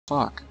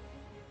fuck?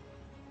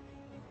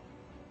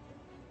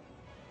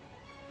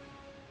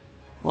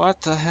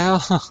 What the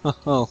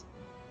hell?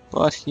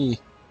 Buddy.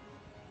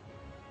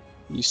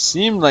 You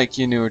seemed like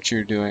you knew what you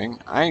were doing.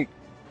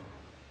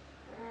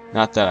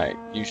 Not that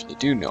I usually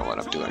do know what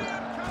I'm doing.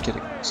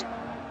 Getting those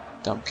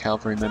dumb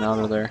cavalrymen out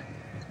of there.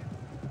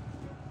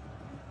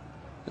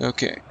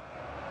 Okay.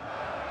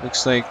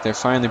 Looks like they're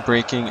finally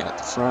breaking at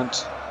the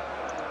front.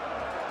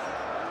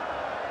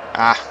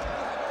 Ah.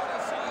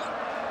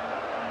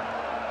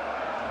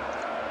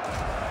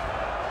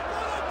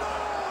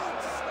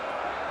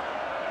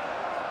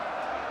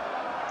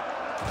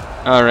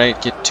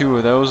 Alright, get 2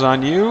 of those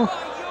on you.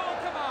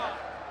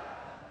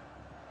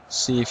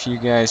 See if you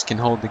guys can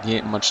hold the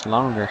gate much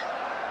longer.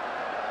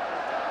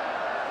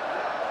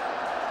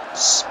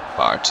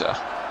 Sparta.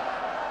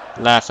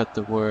 Laugh at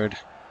the word.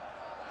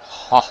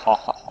 Ha ha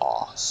ha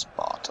ha,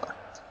 Sparta.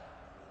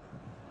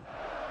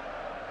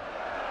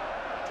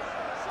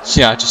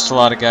 Yeah, just a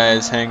lot of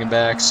guys hanging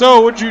back.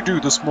 So, what'd you do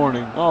this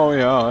morning? Oh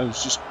yeah, I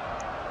was just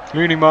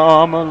cleaning my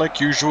armor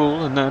like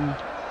usual, and then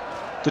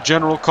the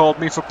general called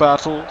me for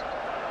battle.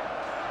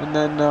 And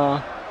then,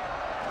 I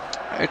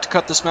had to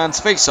cut this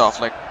man's face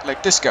off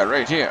like this guy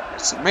right here.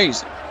 It's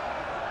amazing.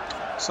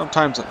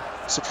 Sometimes I'm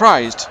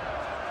surprised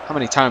how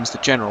many times the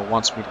general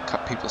wants me to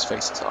cut people's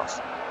faces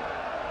off.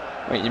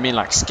 Wait, you mean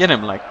like skin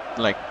him, like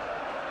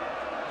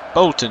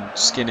Bolton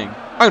skinning?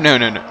 Oh, no.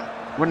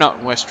 We're not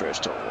in Westeros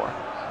Total War.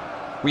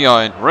 We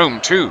are in Rome,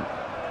 too.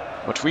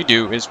 What we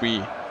do is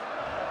we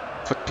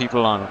put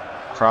people on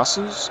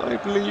crosses, I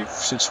believe,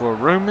 since we're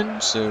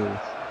Roman, so...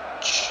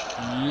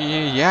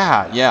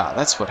 Yeah,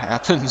 that's what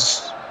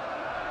happens.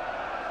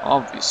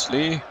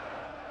 Obviously.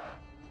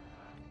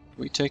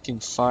 We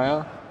taking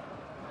fire?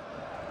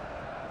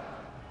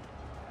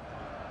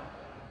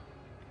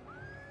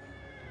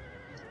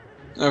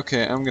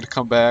 Okay, I'm gonna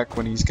come back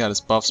when he's got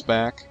his buffs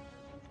back.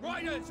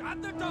 Otherwise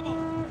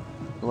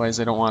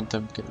I don't want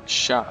them getting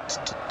shot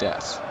to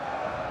death.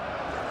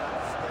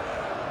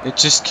 It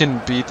just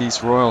can be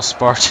these royal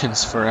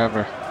Spartans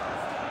forever.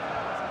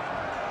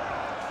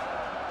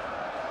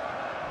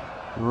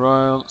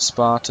 Royal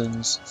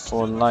Spartans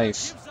for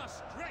life.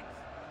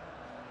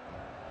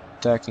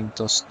 Attacking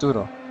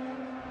Tosturo.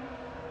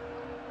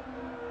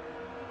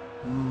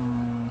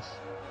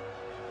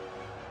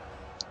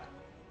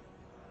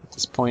 At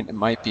this point it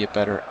might be a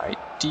better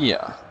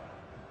idea.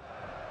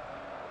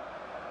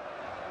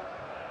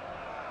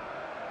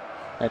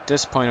 At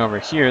this point over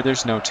here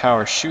there's no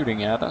tower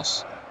shooting at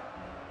us.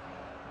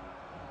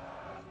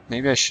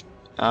 Maybe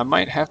I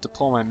might have to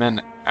pull my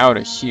men out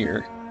of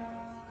here.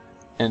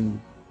 And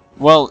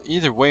well,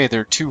 either way,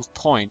 they're 2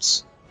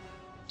 points.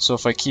 So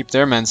if I keep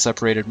their men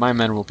separated, my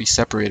men will be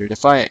separated.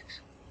 If I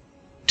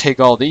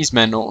take all these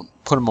men and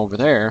put them over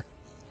there,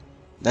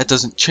 that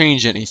doesn't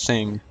change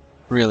anything,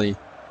 really.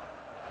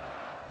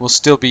 We'll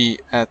still be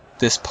at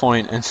this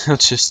point, and they'll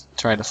just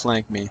try to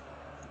flank me.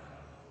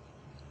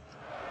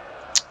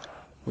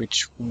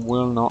 Which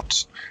will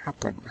not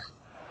happen.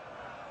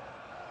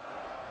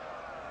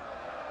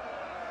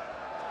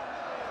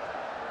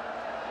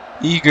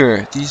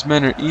 Eager. These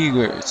men are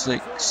eager. It's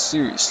like,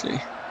 seriously.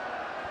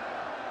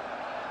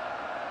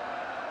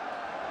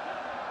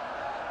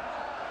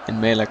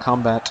 In melee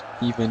combat,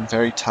 even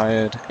very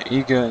tired,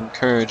 eager,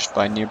 encouraged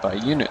by nearby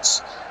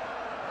units.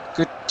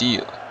 Good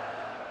deal.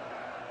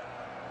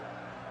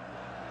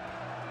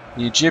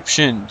 The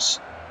Egyptians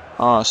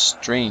are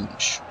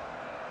strange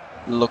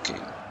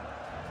looking.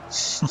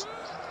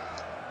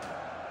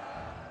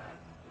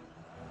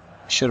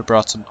 Should have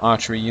brought some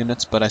archery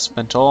units, but I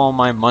spent all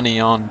my money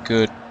on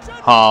good,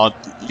 hard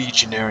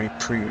legionary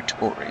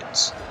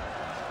praetorians.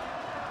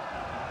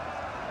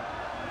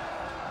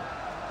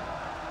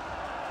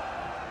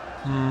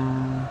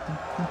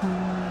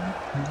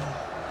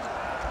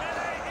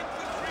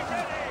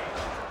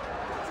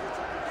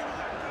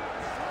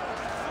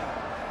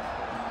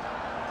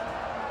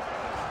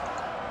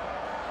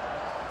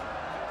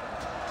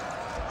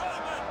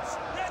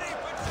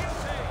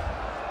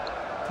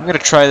 I'm gonna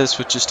try this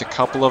with just a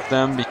couple of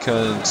them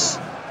because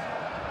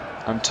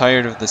I'm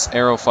tired of this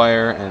arrow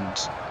fire, and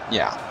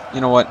yeah,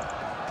 you know what?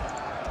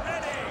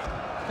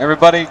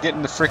 Everybody get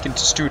in the frickin'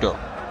 testudo.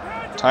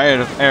 Tired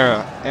of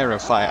arrow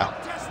fire.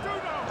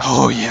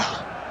 Oh yeah.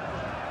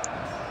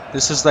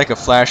 This is like a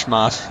flash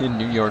mob in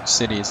New York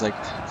City. It's like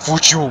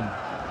Fortune.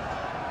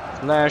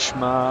 Flash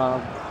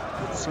mob,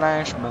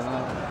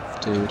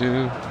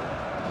 doo-doo,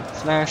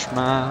 flash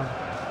mob.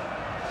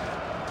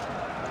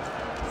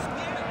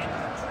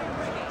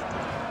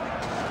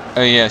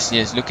 Oh yes,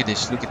 look at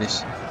this,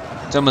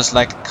 It's almost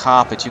like a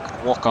carpet, you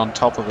could walk on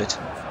top of it.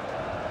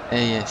 Oh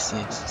yes,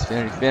 it's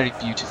very, very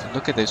beautiful.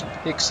 Look at those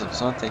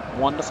pixels, aren't they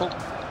wonderful?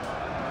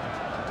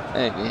 Oh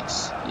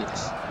yes.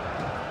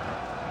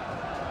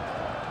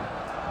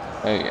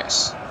 Oh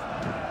yes.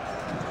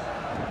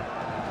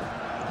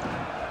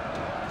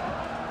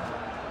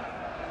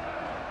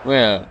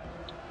 Well,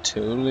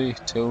 totally.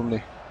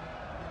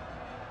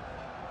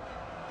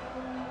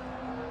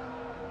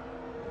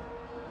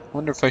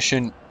 Wonder if I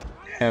shouldn't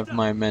have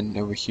my men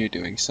over here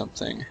doing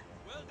something.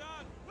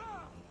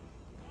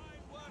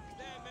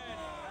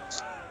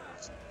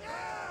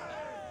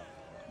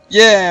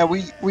 Yeah,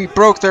 we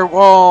broke their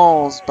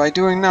walls by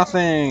doing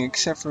nothing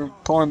except for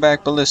pulling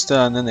back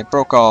ballista, and then they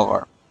broke all of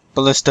our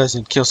ballistas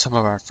and killed some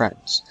of our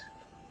friends.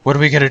 What are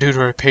we gonna do to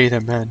repay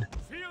them, men?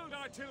 Field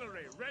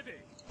artillery ready.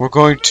 We're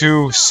going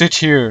to sit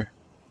here,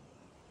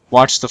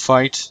 watch the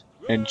fight,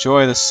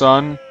 enjoy the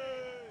sun,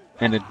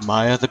 and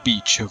admire the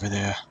beach over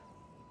there.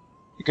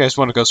 You guys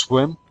want to go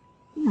swim?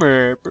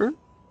 Maybe.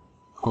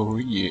 Oh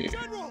yeah.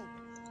 General,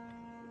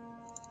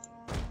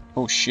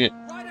 Oh shit.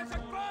 riders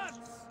advance.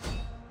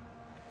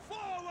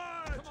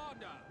 Forward,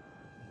 commander.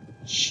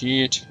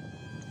 Shit.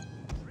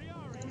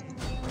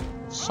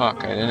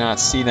 Fuck, I did not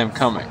see them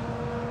coming.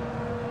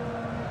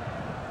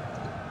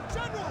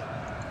 General.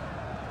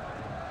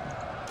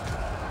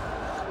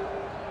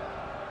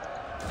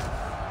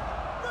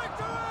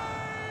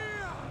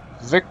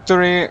 Victory!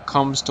 Victory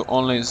comes to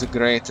only the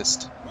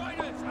greatest.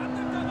 Riders and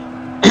the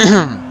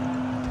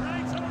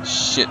double.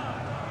 Shit.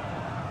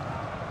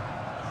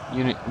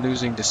 Unit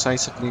losing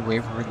decisively,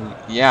 waveringly.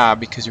 Yeah,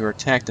 because you were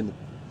attacked in the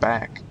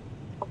back.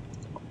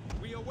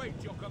 We await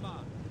your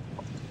command.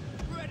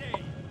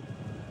 Ready.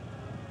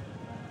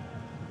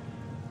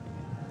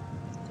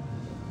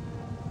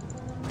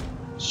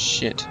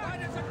 Shit.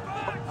 Riders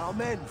advance. Our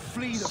men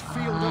flee the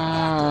field of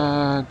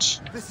battle. Fudge.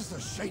 This is a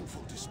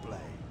shameful display.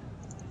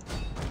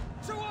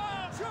 To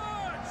arms.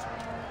 Charge.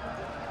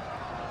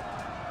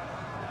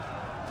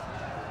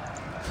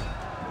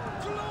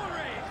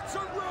 Glory to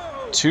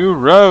Rome. To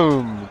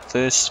Rome!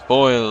 The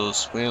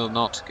spoils will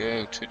not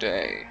go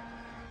today.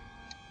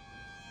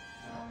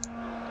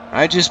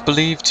 I just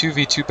believe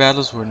 2v2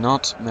 battles were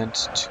not meant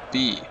to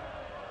be.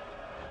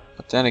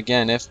 But then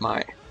again, if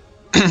my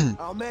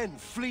Our men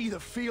flee the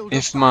field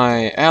if of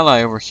my battle.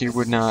 ally over here This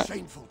would is a not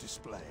shameful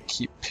display.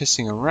 keep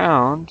pissing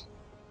around,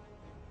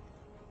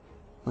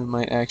 we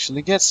might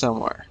actually get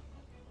somewhere.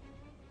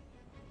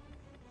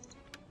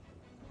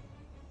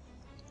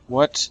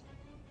 What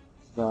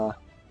the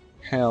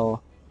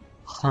hell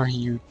are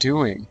you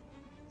doing?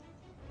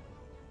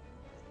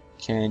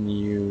 Can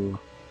you...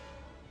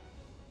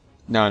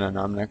 No,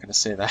 I'm not gonna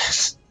say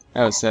that.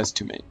 That's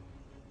too many.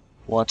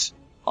 What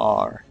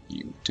are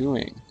you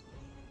doing?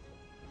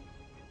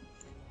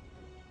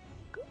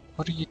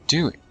 What are you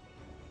doing?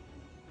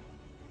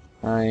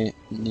 I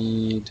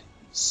need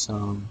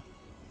some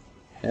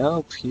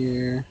help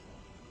here.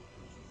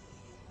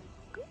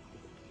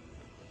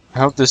 I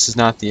hope this is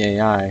not the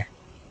AI.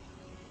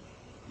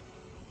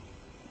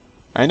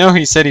 I know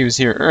he said he was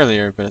here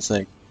earlier, but it's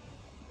like,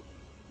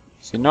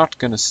 if you're not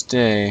gonna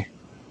stay...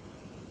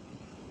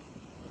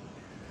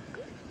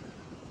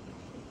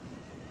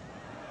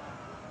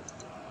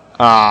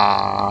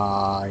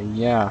 Ah,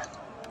 yeah.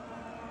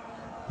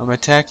 I'm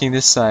attacking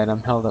this side,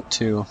 I'm held up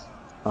too.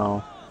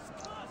 Oh.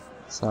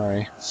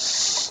 Sorry.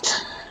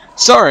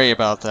 Sorry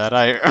about that,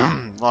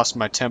 I lost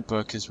my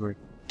temper because we're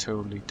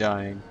totally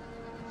dying.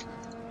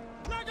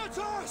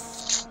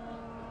 Negatus.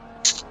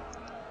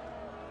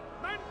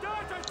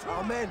 Mandata.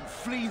 Our men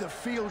flee the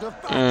field of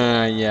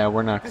battle. Yeah,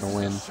 we're not This gonna is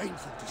win. a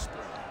shameful display.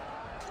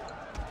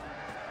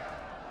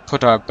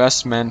 Put our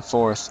best men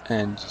forth,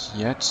 and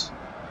yet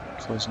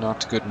it was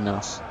not good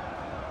enough.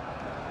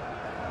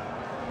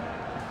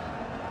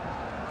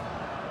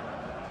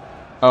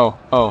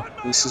 Oh,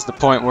 this is the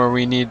point where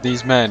we need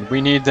these men.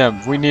 We need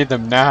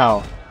them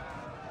now.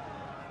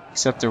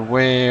 Except they're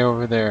way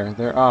over there.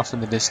 They're off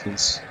in the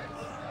distance.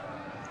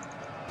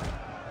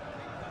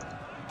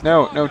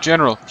 No,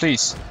 General,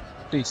 please.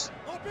 Please,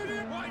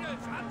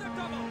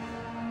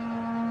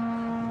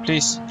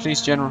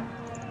 General.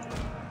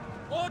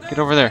 Get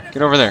over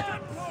there,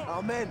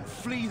 Our men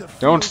flee the field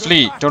Don't of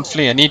flee, battle. don't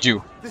flee, I need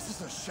you. This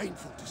is a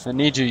shameful display. I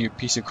need you, you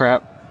piece of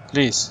crap.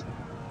 Please.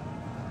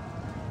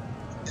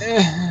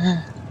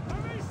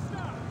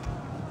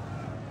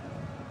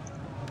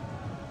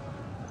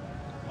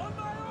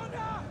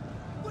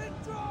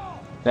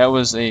 That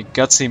was a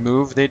gutsy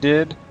move they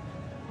did.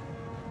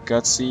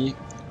 Gutsy,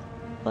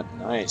 but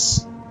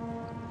nice.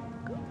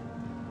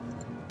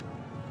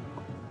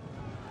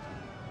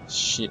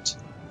 Shit.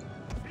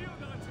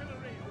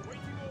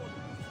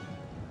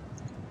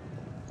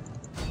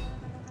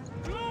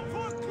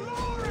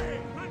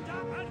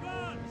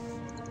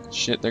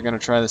 Shit, they're gonna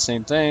try the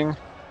same thing.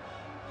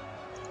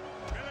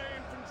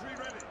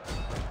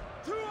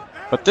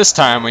 But this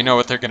time we know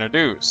what they're gonna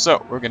do.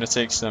 So, we're gonna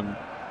take some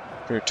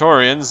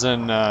Praetorians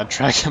and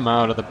drag them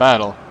out of the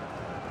battle.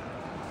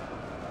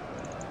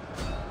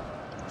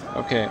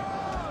 Okay.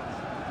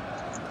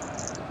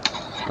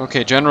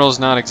 Okay, General's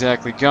not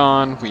exactly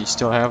gone. We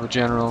still have a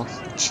General,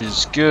 which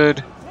is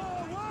good.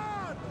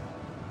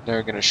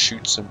 They're gonna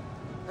shoot some.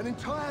 An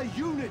entire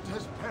unit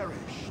has perished.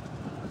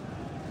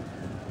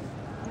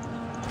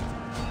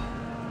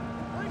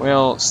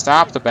 Well,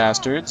 stop the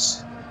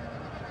bastards.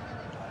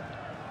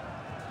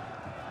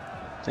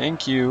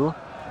 Thank you.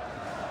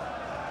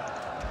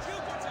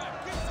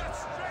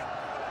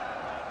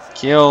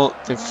 Kill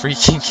the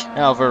freaking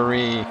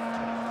cavalry.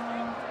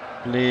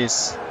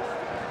 Please.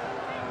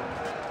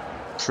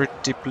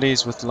 Pretty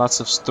please with lots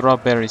of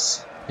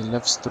strawberries. I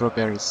love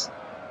strawberries.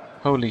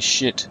 Holy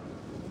shit.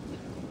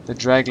 They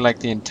dragged like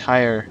the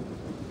entire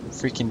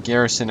freaking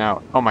garrison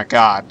out. Oh my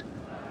god.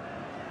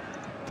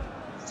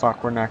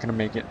 Fuck, we're not gonna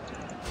make it.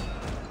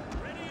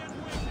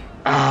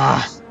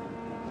 Ah.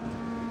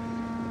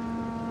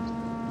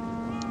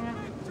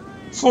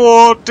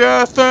 For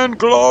death and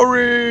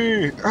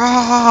glory!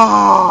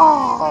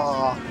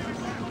 Ah!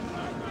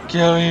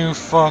 Kill you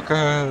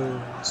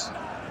fuckers!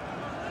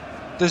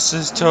 This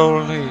is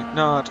totally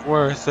not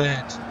worth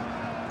it.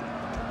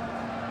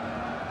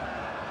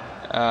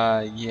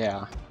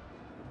 Yeah.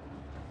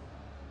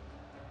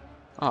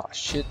 Oh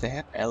shit, they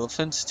have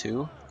elephants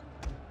too?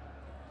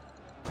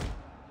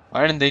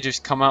 Why didn't they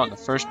just come out in the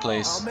first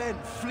place? Our men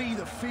flee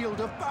the field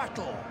of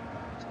battle.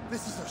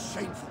 This is a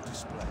shameful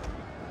display.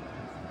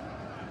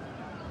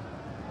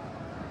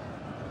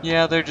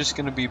 Yeah, they're just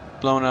gonna be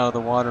blown out of the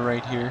water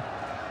right here.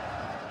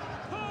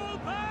 Pull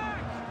back!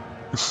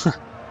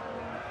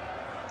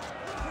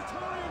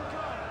 Praetorian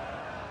Guard!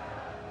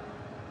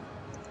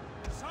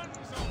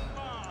 Sons of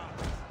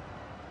Mars!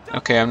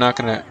 Okay, I'm not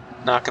gonna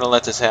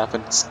let this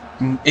happen.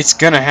 It's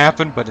gonna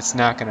happen, but it's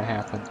not gonna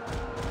happen.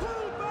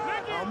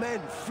 Our men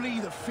flee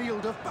the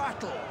field of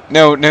battle.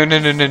 No, no, no,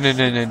 no, no, no,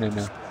 no, no, no,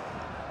 no.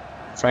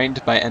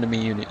 Frightened by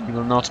enemy unit. You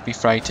will not be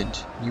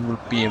frightened. You will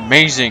be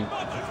amazing.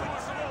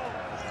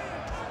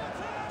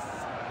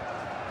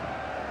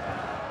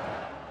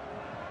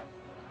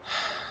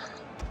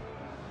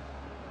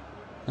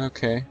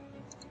 Okay.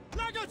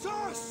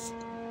 Legatus!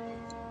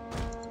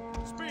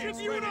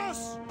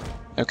 Tribunus!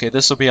 Okay,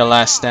 this will be a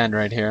last stand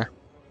right here.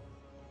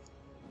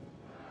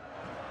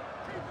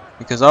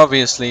 Because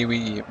obviously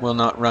we will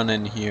not run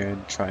in here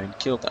and try and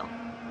kill them.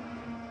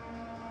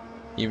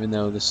 Even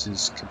though this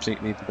is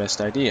completely the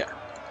best idea.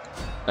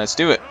 Let's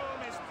do it.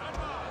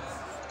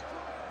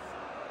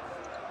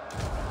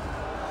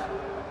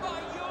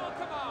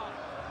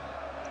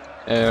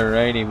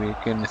 Alrighty, we're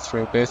gonna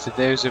throw both of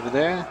those over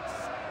there.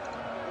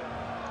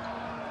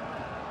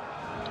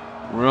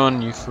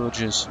 Run, you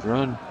fudges,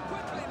 run.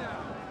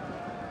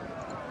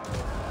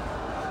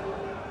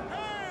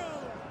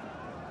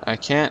 I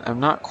can't, I'm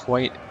not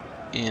quite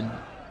in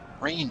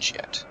range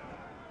yet.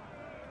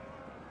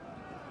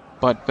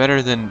 But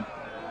better than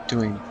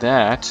doing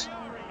that,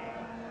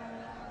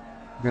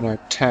 I'm gonna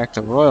attack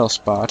the Royal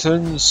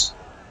Spartans,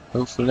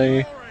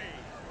 hopefully.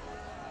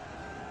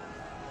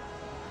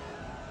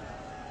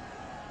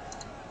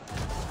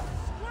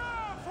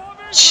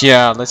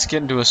 Yeah, let's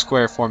get into a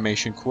square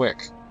formation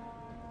quick.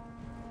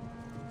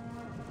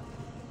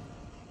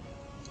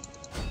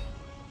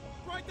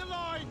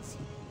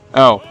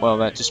 Oh, well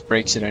that just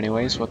breaks it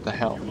anyways, what the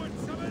hell.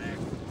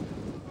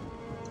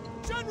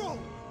 General!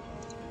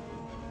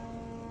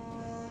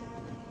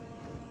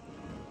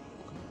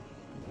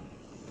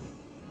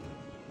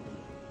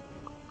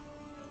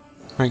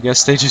 I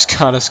guess they just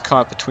got us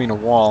caught between a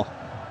wall.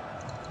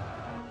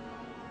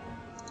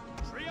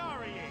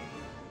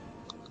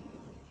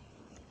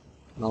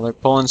 Well, they're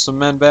pulling some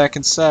men back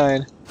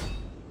inside.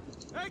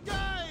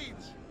 Engage!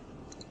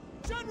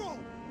 General!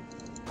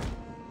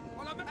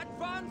 On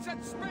advance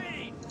at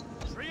speed!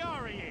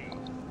 Triarii!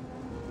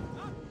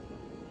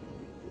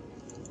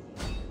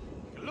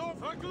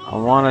 I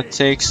want to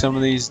take some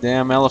of these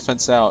damn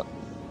elephants out.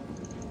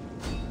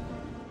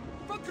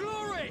 For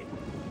glory!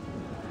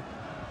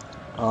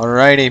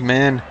 Alrighty,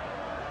 man.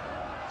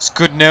 It's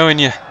good knowing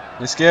you.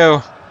 Let's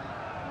go.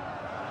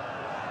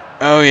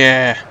 Oh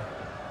yeah.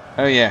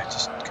 Oh yeah,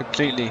 just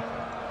completely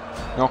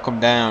knock them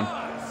down.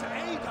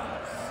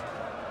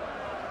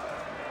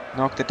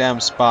 Knock the damn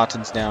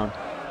Spartans down.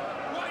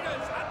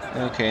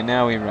 Okay,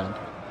 now we run.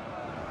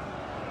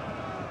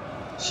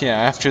 Yeah,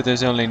 after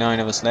there's only 9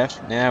 of us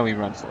left, now we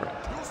run for it.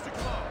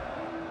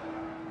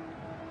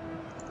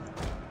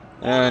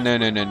 Oh, no,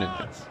 no, no, no,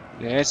 no.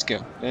 Let's go,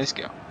 let's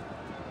go.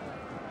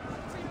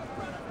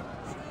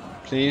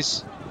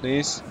 Please,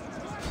 please.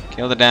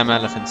 Kill the damn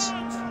elephants.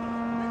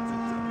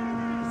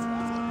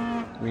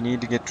 We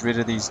need to get rid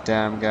of these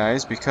damn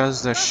guys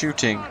because they're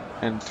shooting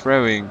and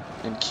throwing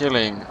and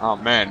killing our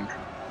men.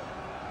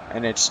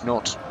 And it's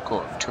not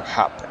going to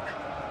happen.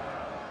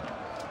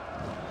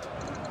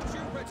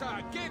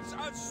 Jupiter gives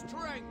us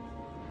strength!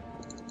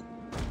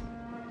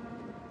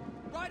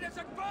 Riders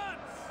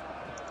advance!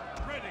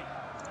 Ready!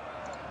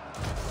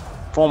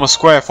 Form a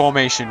square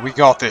formation, we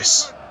got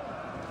this.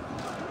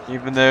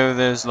 Even though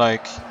there's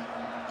like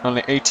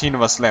only 18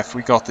 of us left,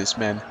 we got this,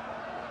 man.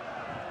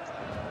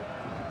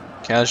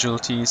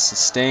 Casualties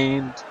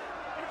sustained.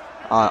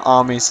 Our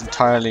armies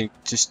entirely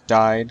just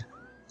died.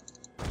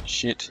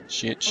 Shit,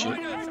 shit, shit.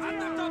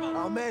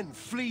 Our men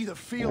flee the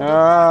field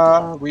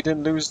Ah, we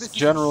didn't lose the This is a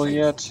general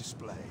shameful yet.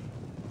 display.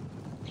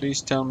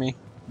 Please tell me.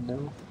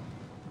 No.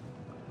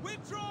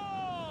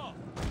 Withdraw!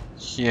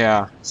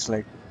 Yeah, it's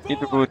like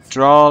either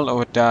withdrawal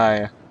or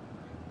die.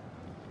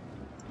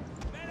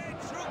 Many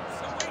troops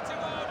awaiting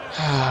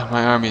orders!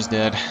 My army's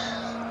dead.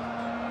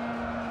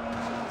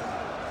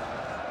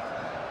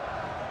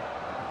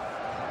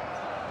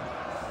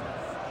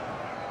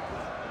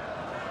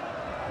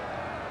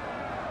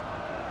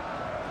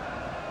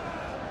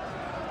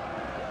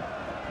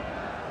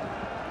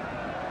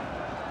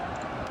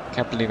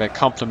 Can't believe I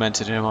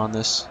complimented him on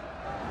this.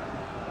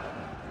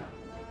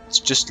 It's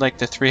just like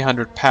the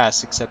 300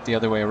 pass, except the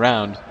other way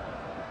around.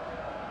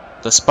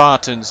 The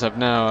Spartans have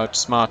now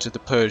outsmarted the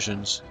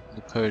Persians.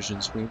 The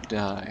Persians will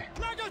die.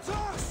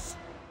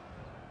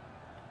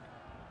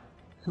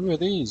 Who are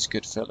these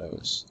good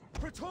fellows?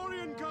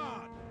 Praetorian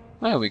Guard!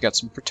 Oh, we got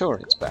some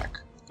Praetorians back.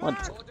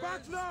 Wonderful.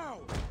 Back now!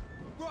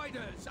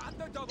 Riders and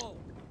the double!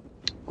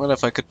 Well,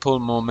 if I could pull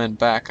more men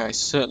back, I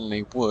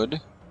certainly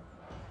would.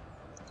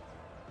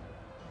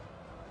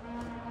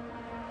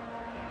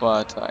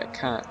 But I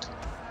can't.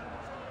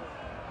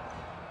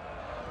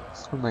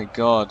 Oh my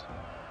god.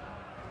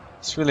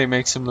 This really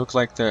makes them look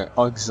like they're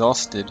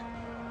exhausted.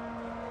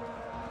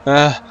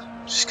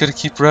 Just gotta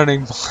keep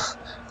running.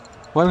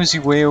 Why was he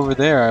way over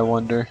there, I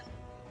wonder?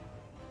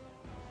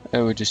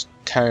 Oh, we're just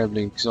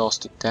terribly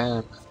exhausted,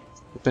 damn.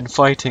 We've been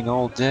fighting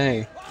all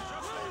day.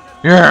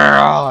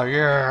 Yeah,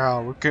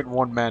 yeah, we're getting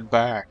one man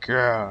back.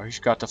 Yeah, he's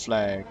got the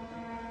flag.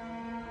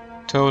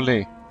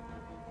 Totally.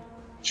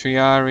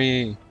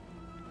 Triari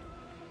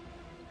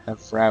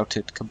have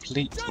routed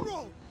completely.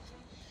 General!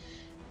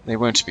 They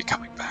won't be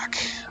coming back,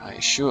 I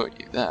assure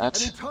you An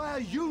that. entire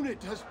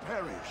unit has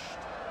perished.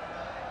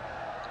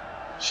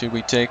 Should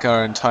we take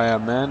our entire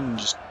men and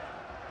just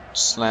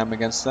slam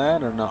against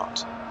that or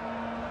not?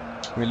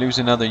 We lose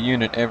another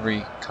unit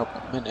every couple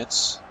of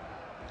minutes,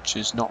 which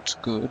is not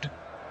good.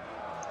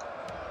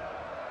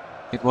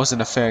 It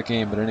wasn't a fair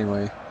game, but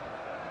anyway.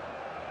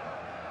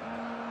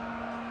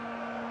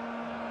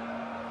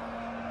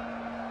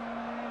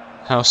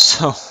 How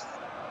so?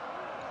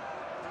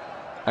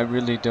 I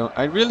really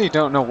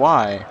don't know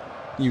why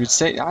you would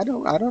say. I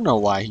don't know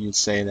why he would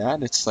say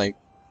that. It's like,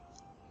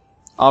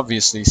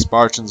 obviously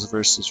Spartans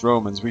versus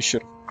Romans, we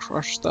should have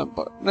crushed them,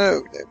 but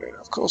no,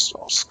 of course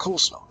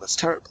not, that's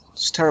terrible.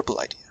 It's a terrible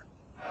idea.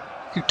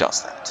 Who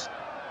does that?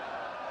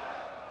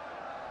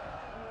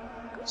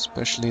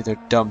 Especially their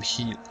dumb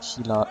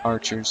Hela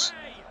archers.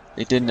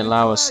 They didn't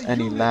allow us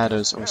any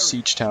ladders or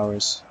siege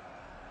towers.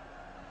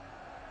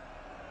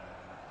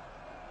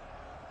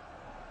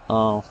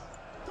 Oh.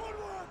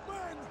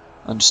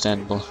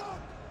 Understandable.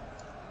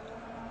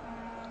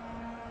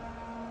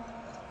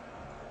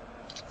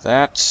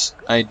 That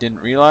I didn't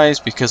realize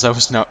because I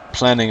was not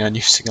planning on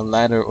using a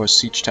ladder or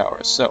siege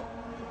tower, so.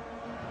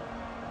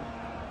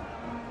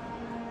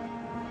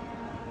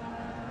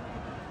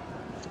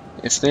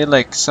 If they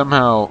like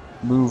somehow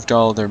moved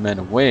all their men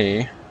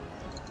away,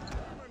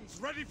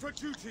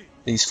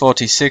 these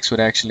 46 would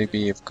actually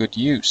be of good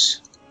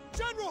use.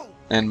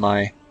 And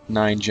my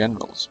 9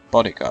 generals,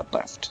 bodyguard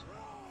left.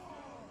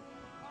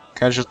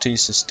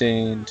 Casualties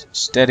sustained,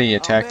 steady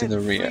attack in the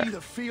rear.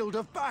 The field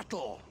of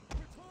battle.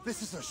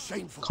 This is a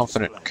shameful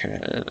Confident,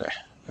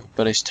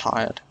 everybody's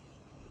tired.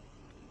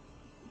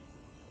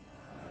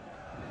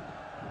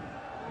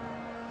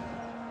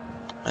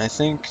 I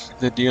think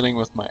they're dealing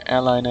with my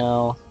ally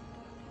now.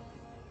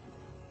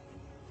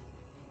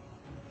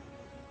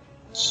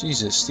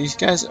 Jesus, these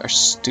guys are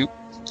stupid.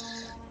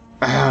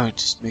 Oh, it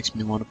just makes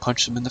me want to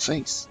punch them in the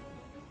face.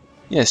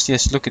 Yes,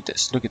 yes, look at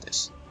this, look at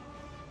this.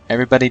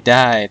 Everybody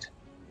died.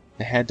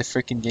 They had the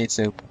freaking gates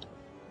open.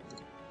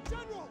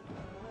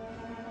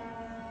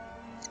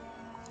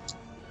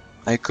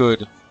 I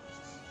could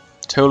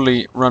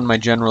totally run my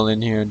general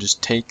in here and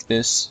just take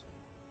this.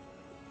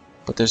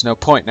 But there's no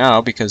point now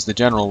because the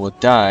general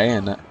would die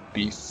and that'd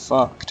be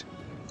fucked.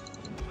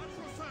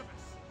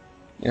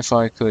 If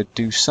I could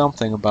do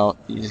something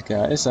about these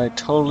guys, I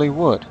totally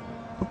would.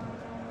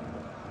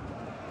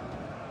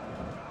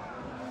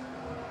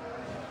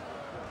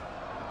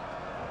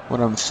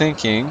 What I'm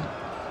thinking...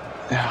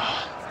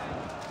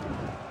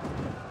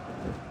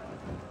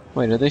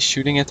 Wait, are they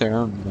shooting at their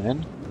own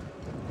men?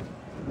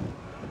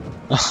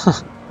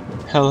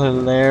 How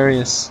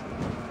hilarious.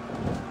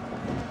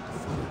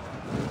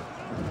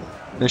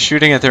 They're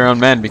shooting at their own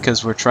men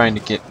because we're trying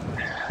to get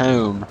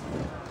home.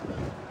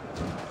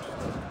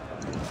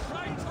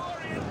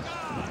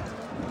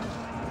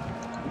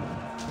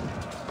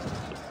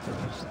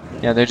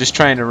 Yeah, they're just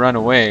trying to run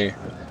away.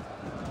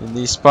 And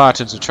these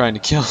Spartans are trying to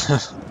kill them.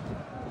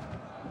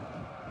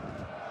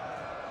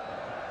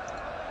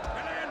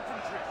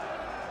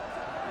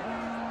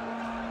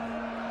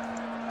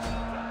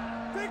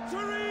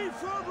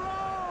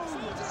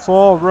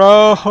 For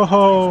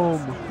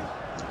Rome!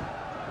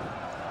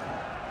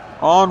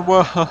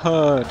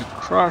 Onward!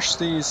 Crush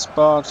these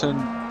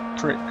Spartan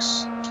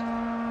pricks.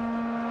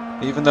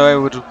 Even though I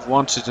would have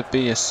wanted to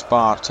be a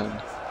Spartan.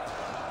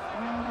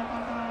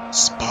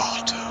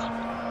 Sparta.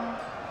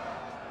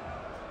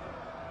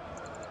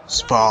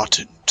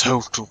 Spartan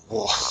Total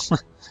War.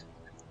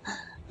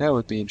 That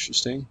would be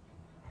interesting.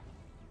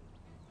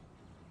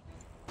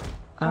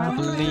 I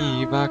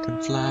believe I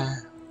can fly.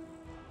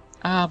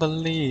 I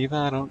believe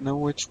I don't know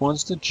which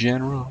one's the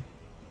general.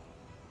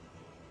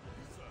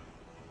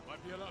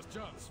 Might be your last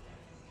chance.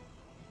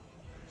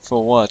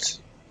 For what?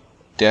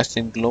 Death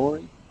and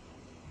glory?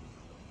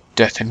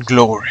 Death and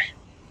glory.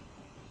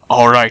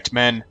 Alright,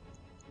 men.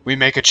 We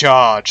make a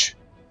charge.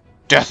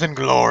 Death and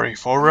glory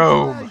for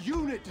Rome. Our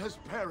unit has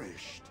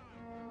perished.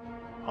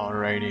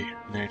 Alrighty,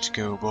 let's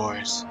go,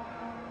 boys.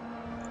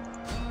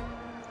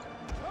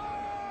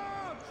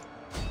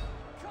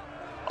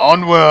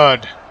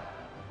 Onward!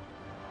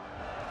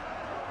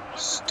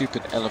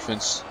 Stupid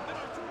elephants.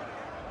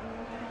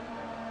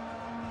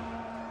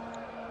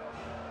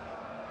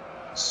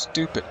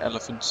 Stupid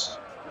elephants.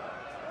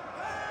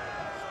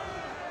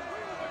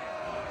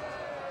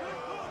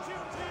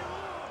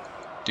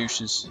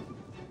 Douches.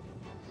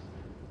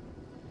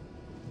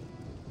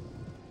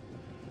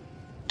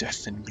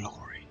 Death and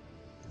glory.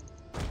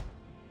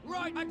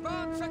 Right,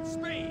 advance and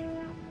speed.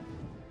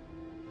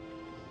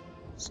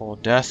 For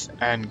death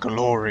and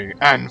glory,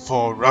 and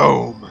for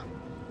Rome!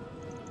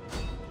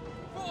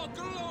 For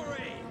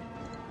glory.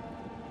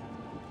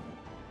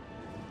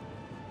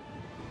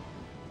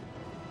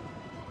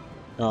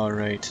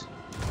 Alright.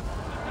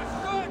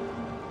 Good.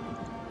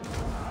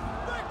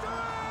 Victory!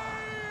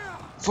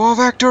 For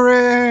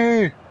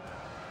victory!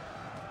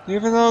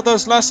 Even though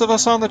there's less of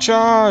us on the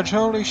charge,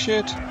 holy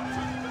shit. Ready.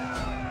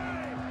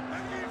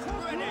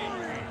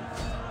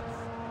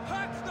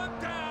 Hunt them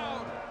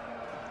down.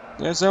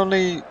 There's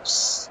only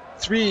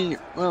three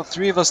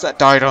of us that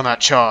died on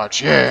that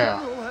charge, yeah!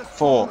 General has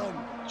 4. fallen.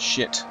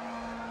 Shit.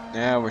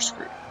 Now we're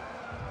screwed.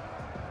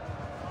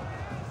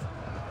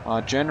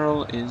 Our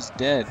general is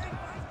dead.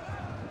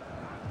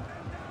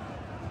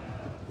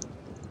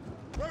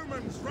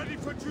 Romans ready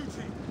for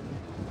duty.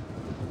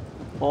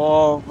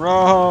 Oh,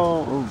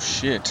 bro! Oh,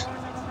 shit.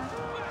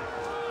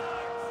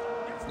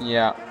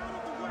 Yeah.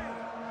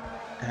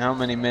 How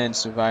many men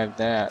survived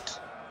that?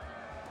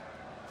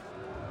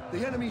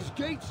 The enemy's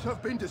gates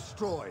have been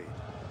destroyed.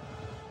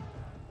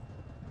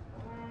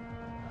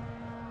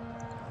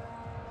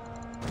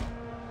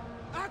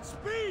 At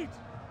speed.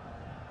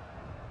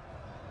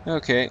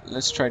 Okay,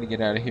 let's try to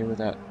get out of here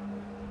without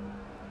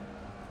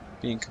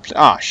being complete.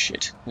 Ah,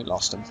 shit. We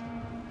lost him.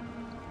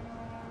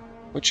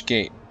 Which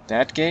gate?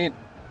 That gate?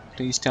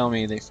 Please tell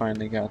me they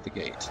finally got the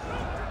gate.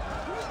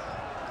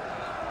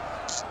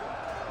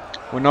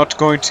 We're not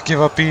going to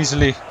give up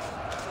easily.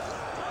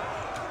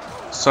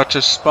 Such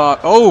a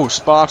spot. Oh,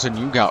 Spartan,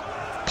 you got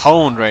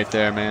pwned right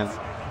there, man.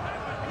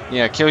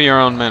 Yeah, kill your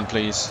own men,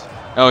 please.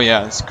 Oh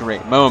yeah, that's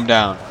great. Mow them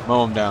down.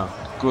 Mow them down.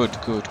 Good,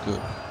 good,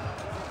 good.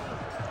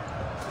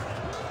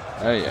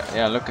 Oh yeah,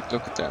 yeah. Look at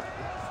them.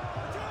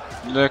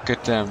 Look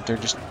at them. They're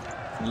just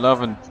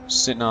loving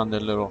sitting on their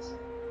little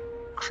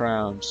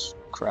crowns.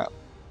 Crap.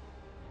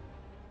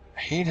 I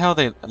hate how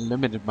they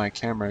limited my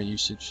camera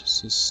usage.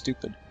 This is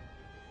stupid.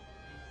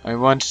 I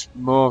want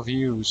more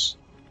views.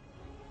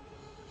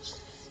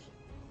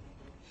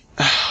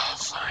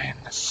 Fine,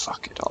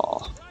 fuck it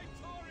all.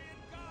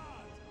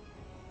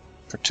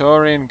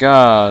 Praetorian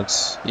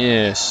Guards,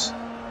 yes.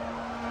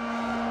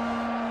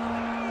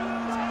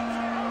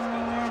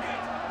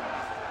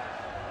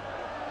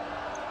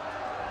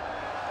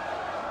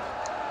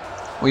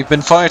 We've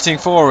been fighting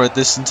forward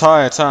this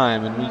entire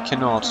time and we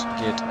cannot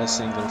get a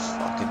single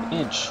fucking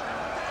inch.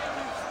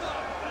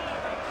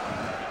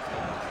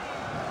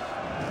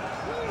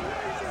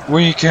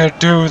 We can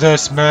do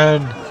this,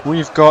 man.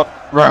 We've got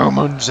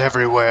Romans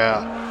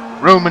everywhere.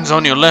 Romans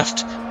on your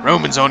left,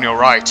 Romans on your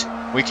right.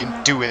 We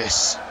can do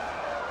this.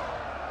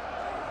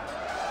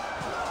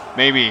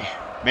 Maybe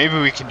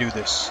we can do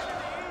this.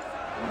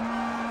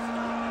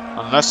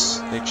 Unless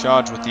they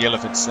charge with the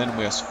elephants, then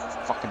we're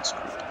fucking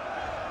screwed.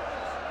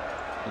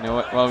 You know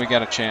what? Well, we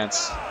got a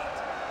chance.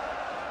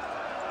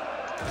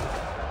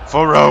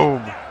 For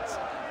Rome!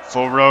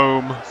 For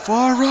Rome!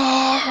 For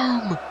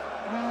Rome!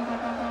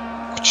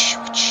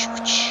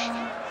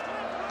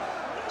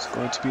 It's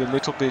going to be a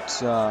little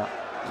bit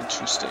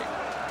interesting.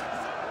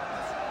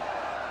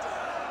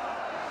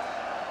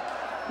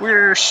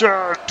 We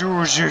shall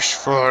do this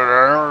for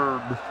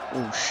Rome!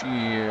 Oh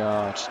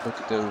shit,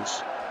 look at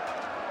those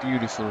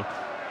beautiful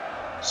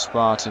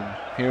Spartan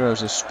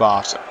heroes of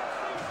Sparta.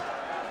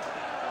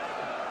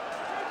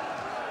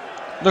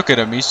 Look at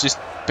him, he's just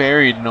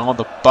buried in all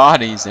the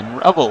bodies and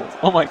rubble.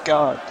 Oh my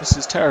god, this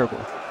is terrible.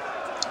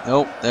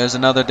 Nope, there's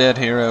another dead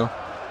hero.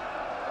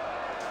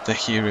 The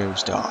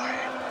heroes die.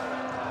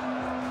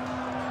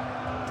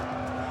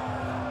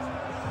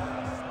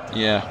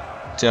 Yeah,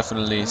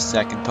 definitely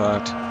second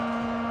part.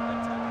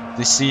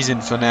 The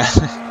season finale.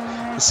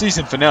 The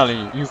season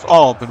finale you've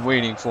all been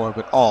waiting for,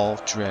 but all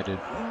dreaded.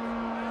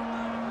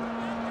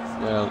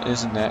 Well,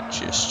 isn't that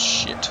just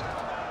shit?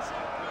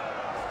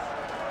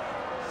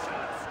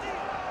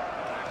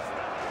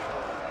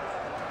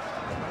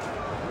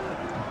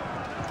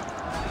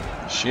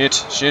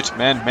 Shit,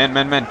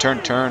 men,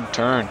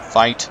 turn,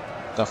 fight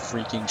the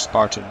freaking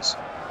Spartans.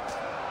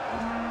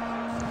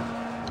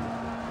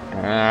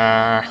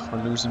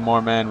 We're losing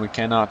more men, we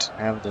cannot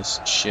have this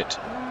shit.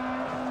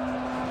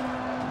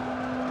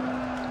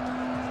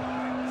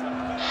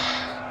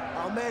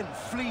 Our men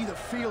flee the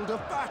field of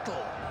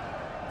battle.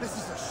 This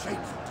is a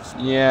shameful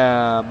display.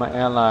 Yeah, my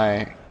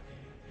ally.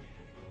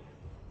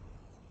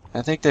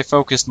 I think they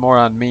focused more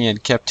on me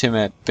and kept him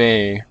at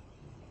bay.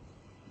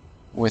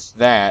 With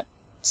that.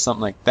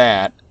 Something like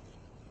that.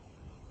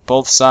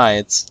 Both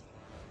sides.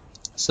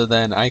 So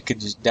then I could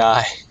just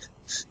die.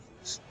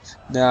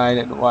 No, I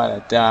didn't want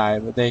to die,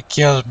 but they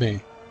killed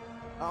me.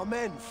 Our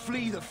men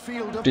flee the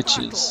field of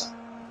Bitches.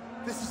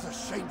 battle. This is a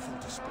shameful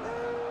display.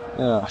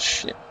 Oh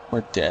shit,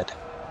 we're dead.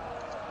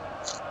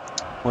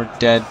 We're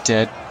dead,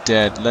 dead,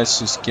 dead. Let's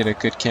just get a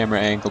good camera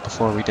angle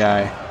before we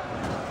die.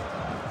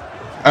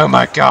 Oh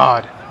my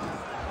god!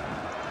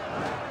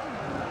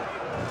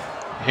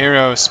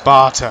 Hero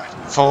Sparta,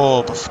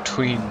 fall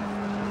between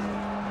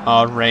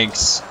our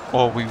ranks,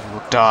 or we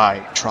will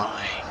die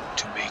trying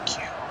to make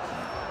you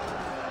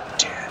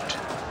dead.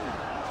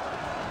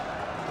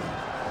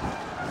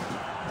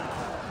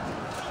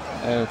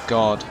 Oh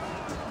god.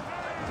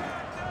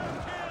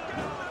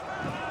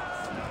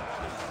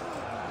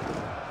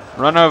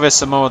 Run over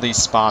some more of these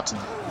Spartan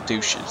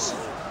douches.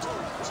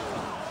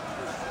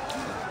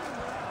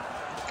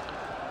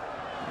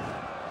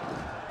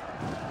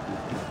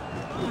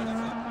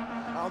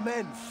 Our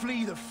men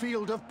flee the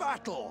field of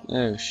battle.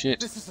 Oh shit.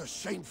 This is a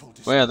shameful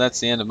display. Well, that's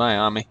the end of my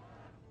army.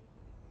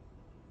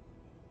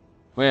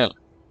 Well,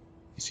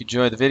 if you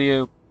enjoyed the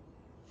video,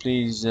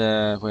 please,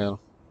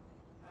 well,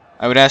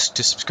 I would ask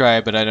to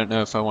subscribe, but I don't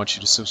know if I want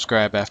you to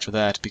subscribe after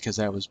that, because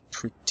that was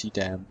pretty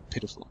damn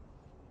pitiful.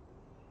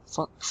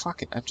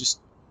 Fuck it, I'm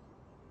just...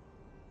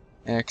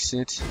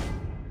 Exit.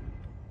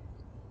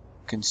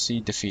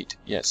 Concede defeat.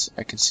 Yes,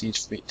 I concede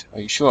defeat. Are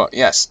you sure?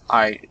 Yes,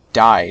 I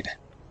died.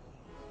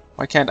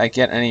 Why can't I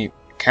get any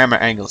camera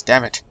angles?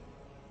 Damn it.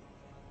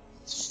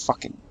 This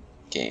fucking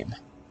game.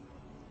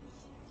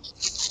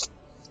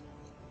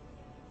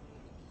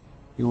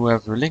 You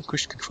have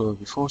relinquished control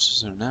of your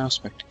forces and are now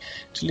expected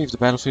to leave the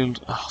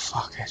battlefield. Oh,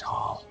 fuck it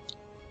all.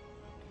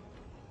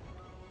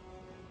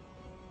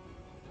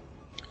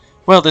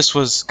 Well, this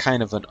was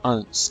kind of an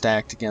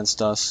unstacked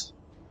against us.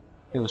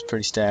 It was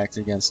pretty stacked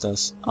against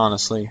us,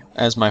 honestly,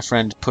 as my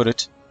friend put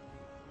it.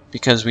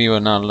 Because we were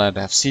not allowed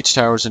to have siege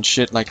towers and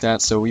shit like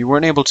that, so we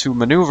weren't able to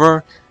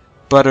maneuver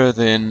better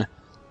than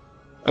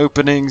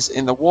openings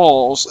in the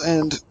walls,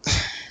 and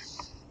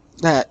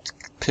that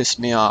pissed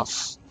me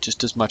off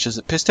just as much as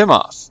it pissed him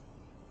off.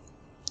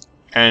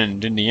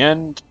 And in the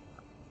end,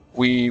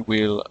 we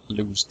will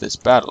lose this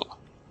battle.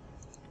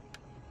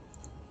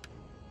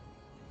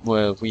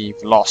 Well,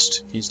 we've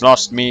lost. He's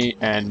lost me,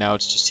 and now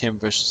it's just him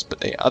versus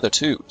the other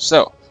two.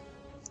 So,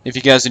 if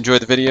you guys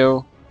enjoyed the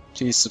video,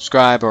 please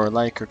subscribe or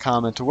like or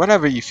comment or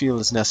whatever you feel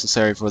is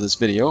necessary for this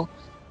video.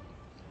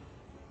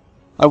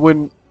 I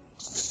wouldn't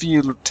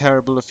feel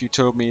terrible if you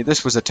told me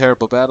this was a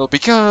terrible battle,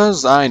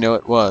 because I know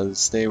it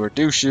was. They were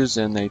douches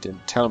and they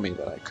didn't tell me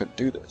that I couldn't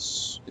do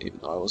this. Even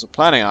though I wasn't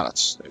planning on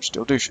it, they're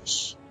still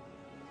douches.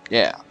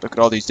 Yeah, look at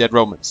all these dead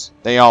Romans.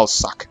 They all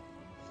suck.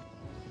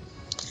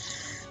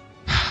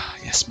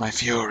 Yes, my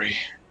fury.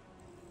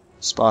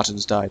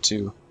 Spartans died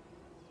too.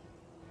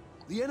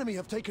 The enemy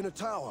have taken a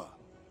tower.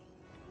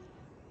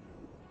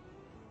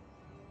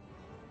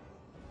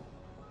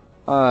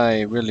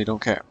 I really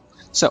don't care.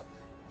 So,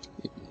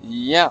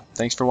 yeah,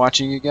 thanks for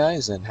watching, you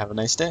guys, and have a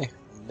nice day.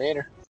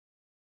 Later.